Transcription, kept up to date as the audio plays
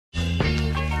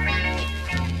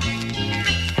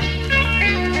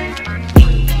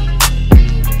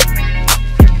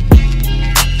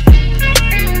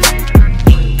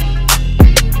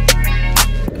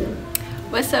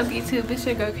What's up YouTube, it's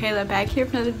your girl Kayla back here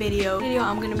for another video.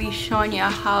 I'm gonna be showing y'all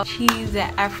how to choose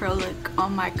that afro look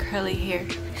on my curly hair.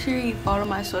 Make sure you follow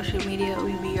my social media,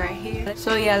 we be right here.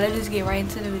 So yeah, let's just get right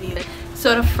into the video.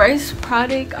 So the first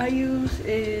product I use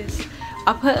is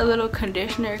I put a little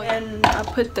conditioner and I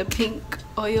put the pink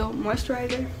oil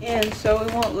moisturizer, and so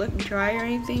it won't look dry or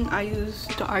anything, I use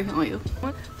the argan oil.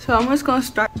 So I'm just gonna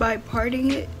start by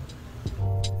parting it.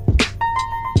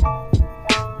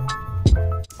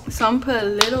 So I'm gonna put a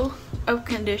little of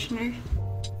conditioner.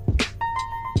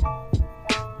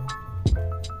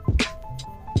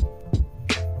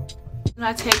 And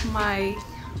I take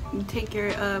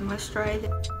your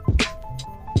moisturizer.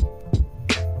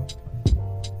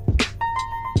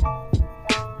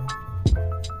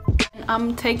 And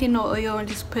I'm taking the oil and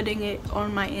just putting it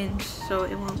on my ends so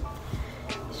it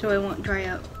won't dry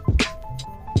out.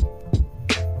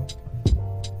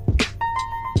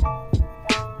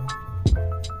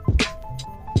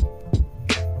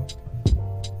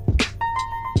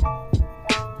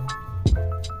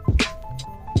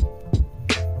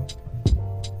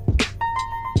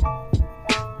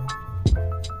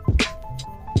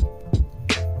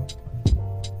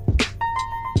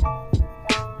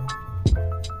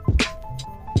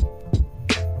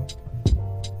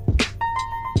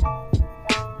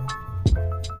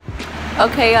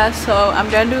 Okay y'all, so I'm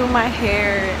done doing my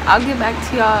hair. I'll get back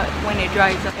to y'all when it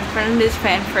dries up in front of this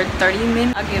fan for 30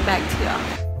 minutes. I'll get back to y'all.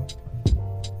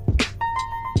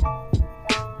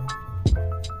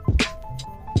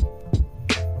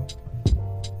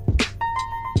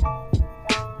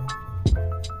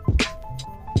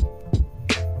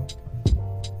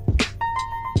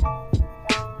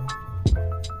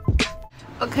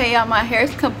 Okay y'all, my hair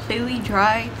is completely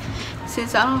dry.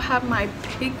 Since I don't have my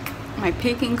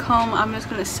picking comb, I'm just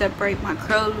gonna separate my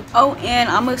curls. Oh, and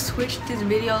I'm gonna switch this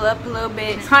video up a little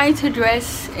bit. I'm trying to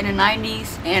dress in the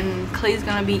 90s, and Clee's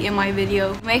gonna be in my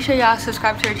video. Make sure y'all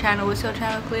subscribe to her channel. What's your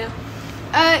channel, Clea?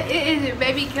 It is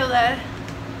Baby Killer.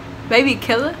 Baby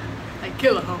Killer? Like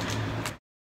Killer Home.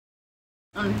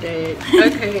 I'm dead.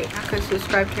 Okay, I could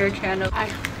subscribe to her channel.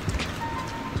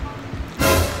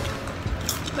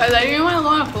 Like, you wanna go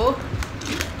on a pool?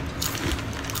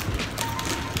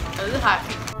 This is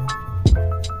hot.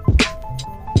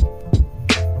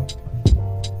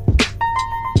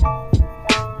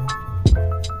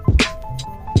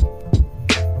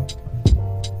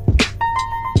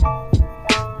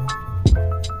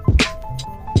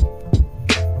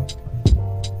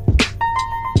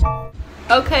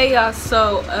 Okay y'all,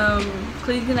 so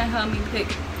Clee's gonna help me pick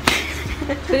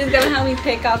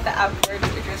out the outfit.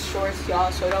 It's just shorts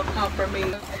y'all, so don't come for me.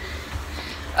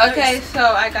 Okay, so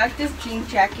I got this jean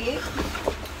jacket.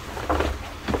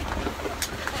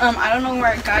 I don't know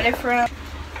where I got it from,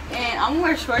 and I'm gonna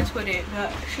wear shorts with it,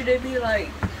 but should it be like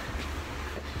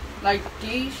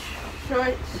these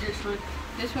shorts?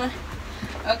 This one?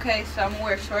 Okay, so I'm gonna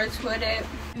wear shorts with it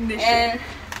and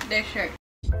this shirt.